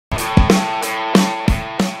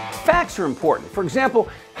facts are important. For example,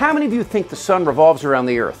 how many of you think the sun revolves around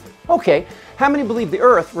the earth? Okay, how many believe the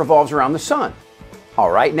earth revolves around the sun?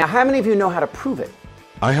 All right, now how many of you know how to prove it?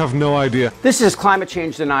 I have no idea. This is climate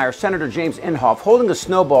change denier Senator James Inhofe holding a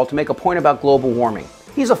snowball to make a point about global warming.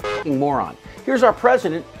 He's a fucking moron. Here's our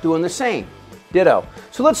president doing the same. Ditto.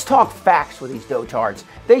 So let's talk facts with these dotards.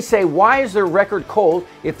 They say, why is there record cold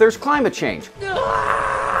if there's climate change?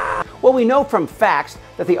 Well, we know from facts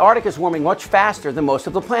that the Arctic is warming much faster than most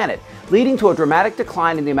of the planet, leading to a dramatic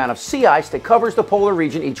decline in the amount of sea ice that covers the polar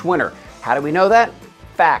region each winter. How do we know that?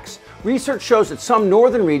 Facts. Research shows that some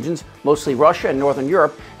northern regions, mostly Russia and northern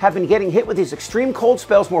Europe, have been getting hit with these extreme cold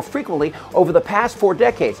spells more frequently over the past 4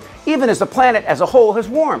 decades, even as the planet as a whole has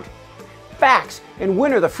warmed. Facts. In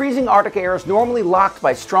winter, the freezing Arctic air is normally locked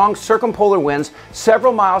by strong circumpolar winds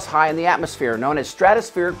several miles high in the atmosphere, known as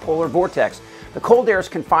stratospheric polar vortex. The cold air is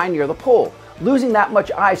confined near the pole. Losing that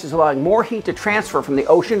much ice is allowing more heat to transfer from the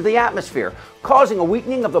ocean to the atmosphere, causing a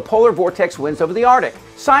weakening of the polar vortex winds over the Arctic.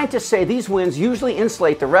 Scientists say these winds usually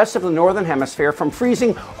insulate the rest of the northern hemisphere from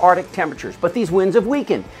freezing Arctic temperatures, but these winds have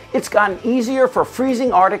weakened. It's gotten easier for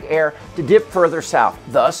freezing Arctic air to dip further south,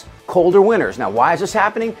 thus colder winters. Now, why is this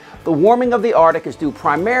happening? The warming of the Arctic is due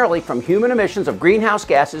primarily from human emissions of greenhouse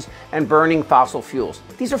gases and burning fossil fuels.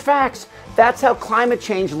 These are facts. That's how climate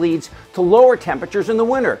change leads to lower temperatures in the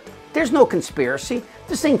winter. There's no conspiracy.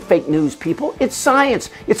 This ain't fake news, people. It's science.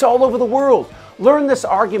 It's all over the world. Learn this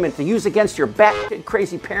argument to use against your batshit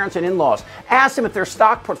crazy parents and in-laws. Ask them if their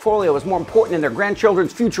stock portfolio is more important than their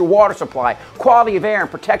grandchildren's future water supply, quality of air, and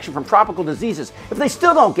protection from tropical diseases. If they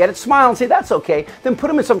still don't get it, smile and say that's okay. Then put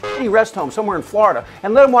them in some shitty rest home somewhere in Florida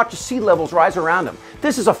and let them watch the sea levels rise around them.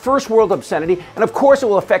 This is a first world obscenity, and of course it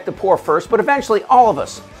will affect the poor first, but eventually all of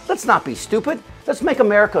us. Let's not be stupid. Let's make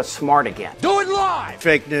America smart again. Do it live!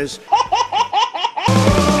 Fake news.